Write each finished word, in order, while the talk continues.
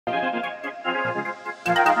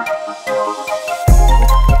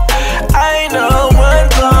I know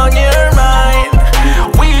what's on your mind.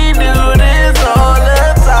 We do this all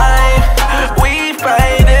the time. We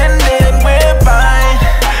fight and then we're fine.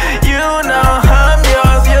 You know I'm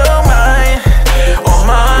yours, you're mine. Oh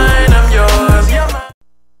mine, I'm yours, you're mine.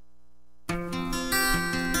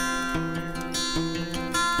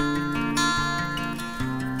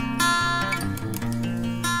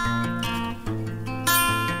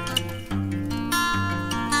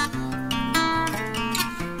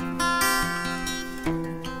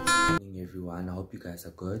 Everyone, I hope you guys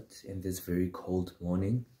are good in this very cold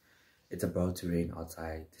morning. It's about to rain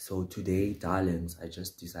outside. So today, darlings, I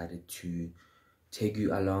just decided to take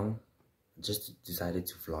you along. Decided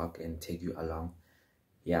to vlog and take you along.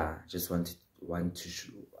 Yeah, I just want to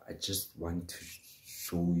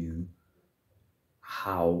show you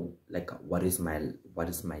how, like, what is my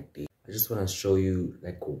day. I just want to show you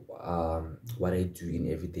like what I do in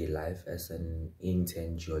everyday life as an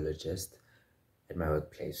intern geologist at my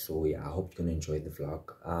workplace. So yeah, I hope you're gonna enjoy the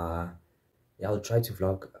vlog. Yeah, I'll try to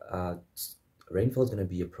vlog. Rainfall is gonna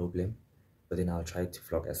be a problem, but then I'll try to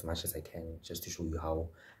vlog as much as I can just to show you how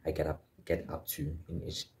I get up to in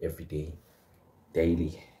every day,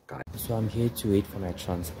 daily, guys. So I'm here to wait for my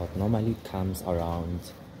transport. Normally it comes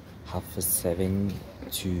around 7:30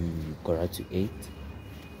 to 8,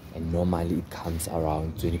 and normally it comes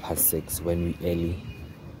around 6:20 when we early.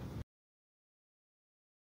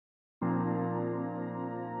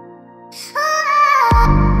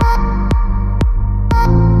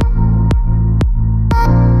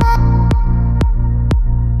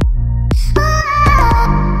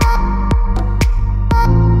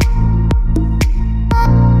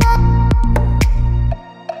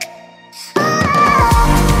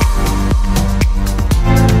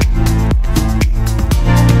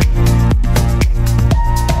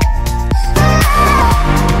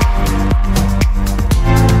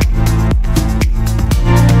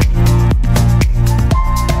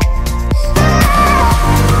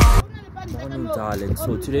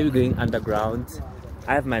 So today we're going underground.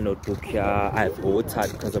 I have my notebook here. I have water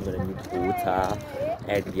because I'm gonna need water,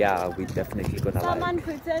 and yeah, we're definitely gonna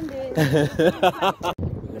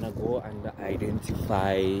we're gonna go and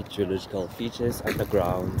identify geological features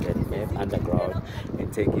underground and map underground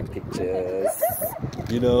and taking pictures.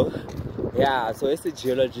 You know, yeah. So as a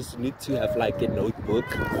geologist, you need to have like a notebook.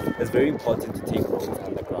 It's very important to take notes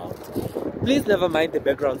underground. Please never mind the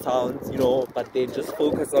background sounds, you know, but then just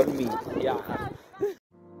focus on me. Yeah.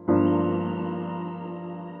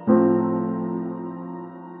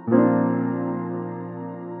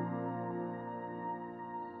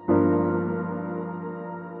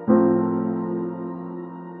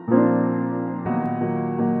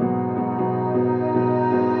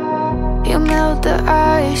 You melt the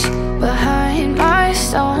ice behind my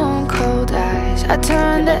stone cold eyes. I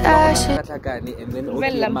turn to ashes. And then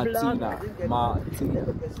okay, Martina.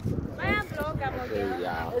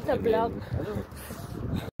 Yeah, it's a vlog.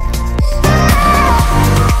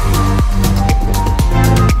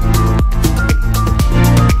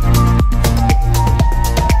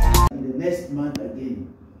 In the next month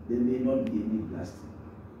again, there may not be any blasting.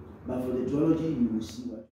 But for the geology, you will see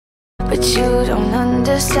what. But you don't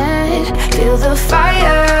understand. Feel the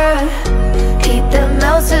fire. Heat that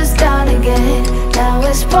melts us down again. Now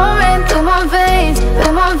it's pouring through my veins,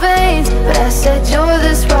 But I said you're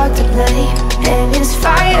this rock to blame, and it's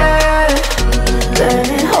fire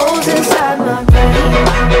burning holes inside my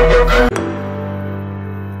brain.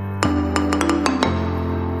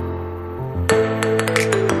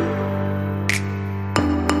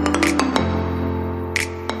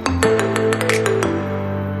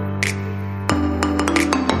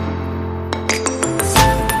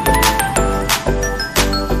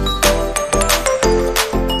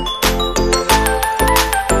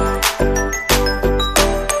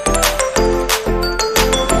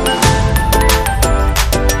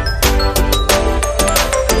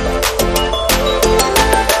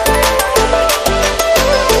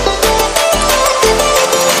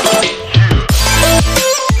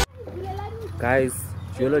 Guys,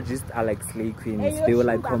 geologists are like slay queens. They were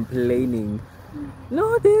like complaining,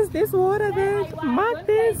 no, this water there, mark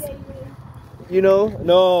this. You know,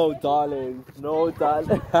 no, darling, no,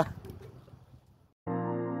 darling.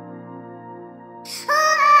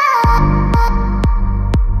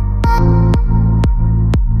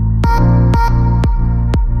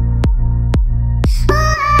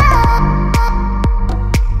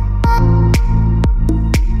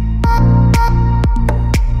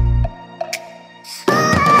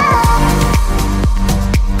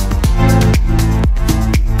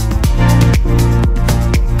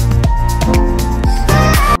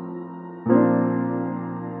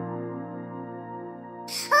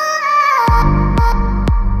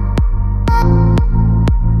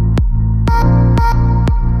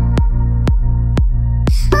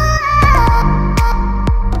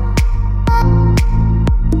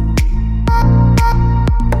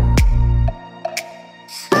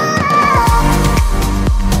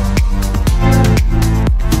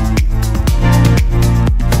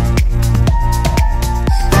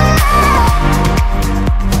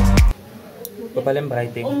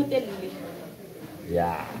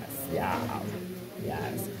 Yes, yeah,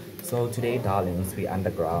 yes. So today, darlings, we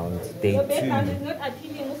underground. Day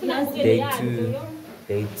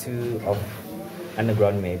two of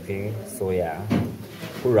underground mapping. So yeah,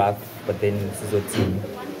 rough, but then this is a team.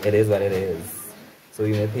 It is what it is. So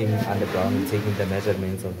we're mapping underground, taking the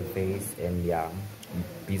measurements of the face, and yeah, I'm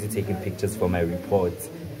busy taking pictures for my report.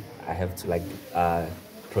 I have to like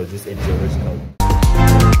produce a geological.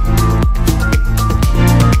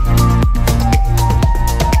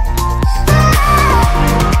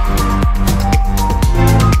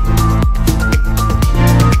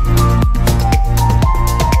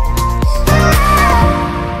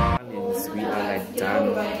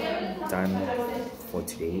 Done for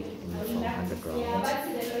today from underground.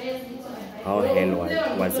 How hell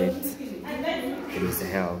was it? It was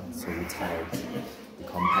hell, so we're tired. We're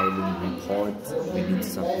compiling reports. We need to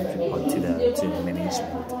submit report to the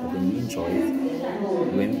management. But then we enjoyed.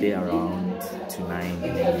 We went there around to 9 and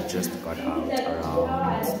then we just got out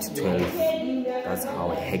around to 12. That's how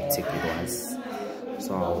hectic it was.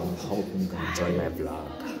 So I hope you can enjoy my vlog.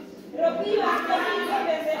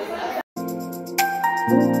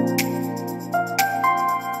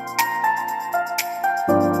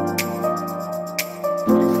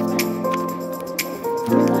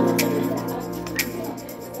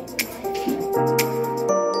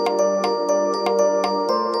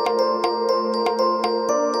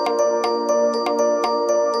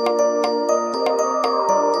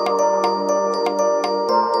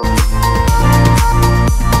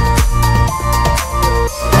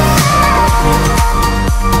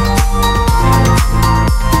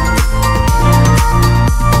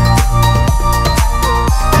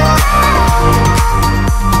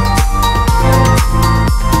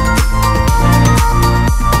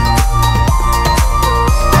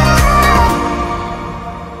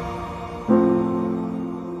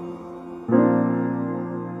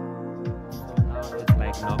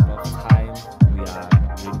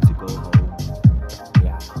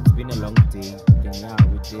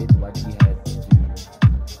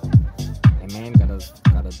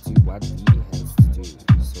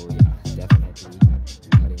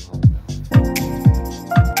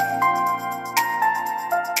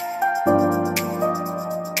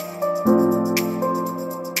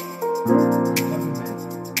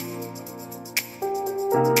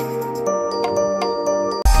 Thank you.